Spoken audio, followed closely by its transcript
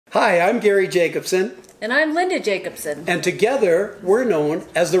Hi, I'm Gary Jacobson. And I'm Linda Jacobson. And together, we're known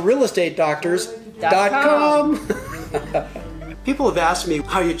as the realestateDoctors.com. People have asked me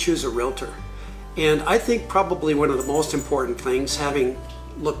how you choose a realtor. And I think probably one of the most important things, having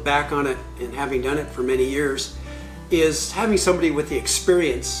looked back on it and having done it for many years, is having somebody with the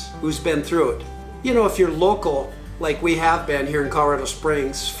experience who's been through it. You know, if you're local, like we have been here in Colorado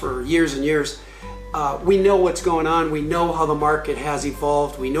Springs for years and years, we know what's going on. We know how the market has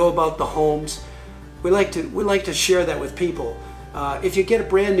evolved. We know about the homes. We like to share that with people. If you get a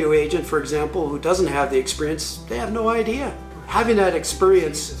brand new agent, for example, who doesn't have the experience, they have no idea. Having that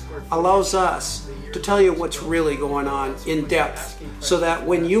experience allows us to tell you what's really going on in depth, so that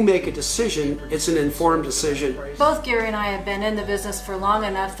when you make a decision, it's an informed decision. Both Gary and I have been in the business for long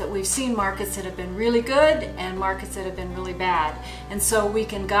enough that we've seen markets that have been really good and markets that have been really bad. And so we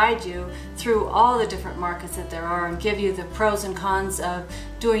can guide you through all the different markets that there are and give you the pros and cons of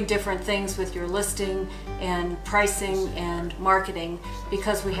doing different things with your listing and pricing and marketing,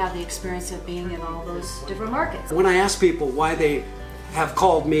 because we have the experience of being in all those different markets. When I ask people why they have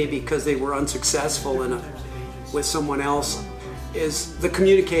called me because they were unsuccessful with someone else, is the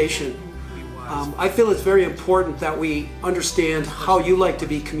communication. I feel it's very important that we understand how you like to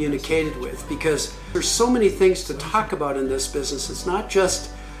be communicated with, because there's so many things to talk about in this business. It's not just,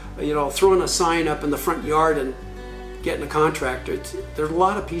 you know, throwing a sign up in the front yard and getting a contract. There's a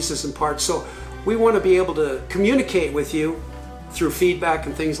lot of pieces and parts, so we want to be able to communicate with you through feedback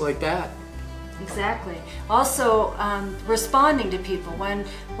and things like that. Exactly. Also, responding to people. When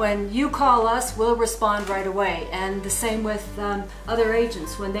you call us, we'll respond right away. And the same with other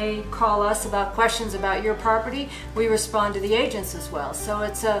agents. When they call us about questions about your property, we respond to the agents as well. So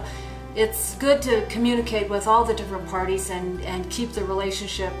it's good to communicate with all the different parties and keep the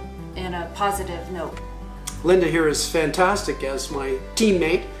relationship in a positive note. Linda here is fantastic as my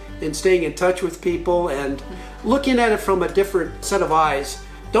teammate in staying in touch with people and looking at it from a different set of eyes.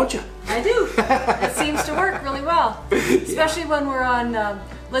 Don't you? I do. It seems to work really well, especially when we're on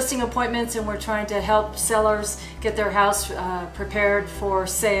listing appointments and we're trying to help sellers get their house prepared for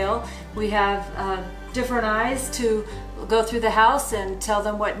sale. We have different eyes to go through the house and tell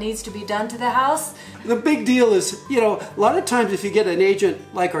them what needs to be done to the house. The big deal is, you know, a lot of times if you get an agent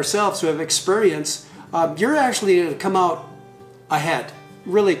like ourselves who have experience, you're actually going to come out ahead,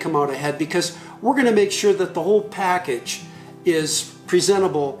 really come out ahead, because we're going to make sure that the whole package is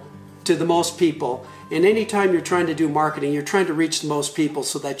presentable to the most people. And anytime you're trying to do marketing, you're trying to reach the most people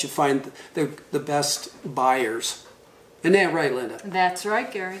so that you find the best buyers. Isn't that right, Linda? That's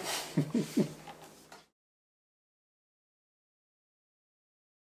right, Gary.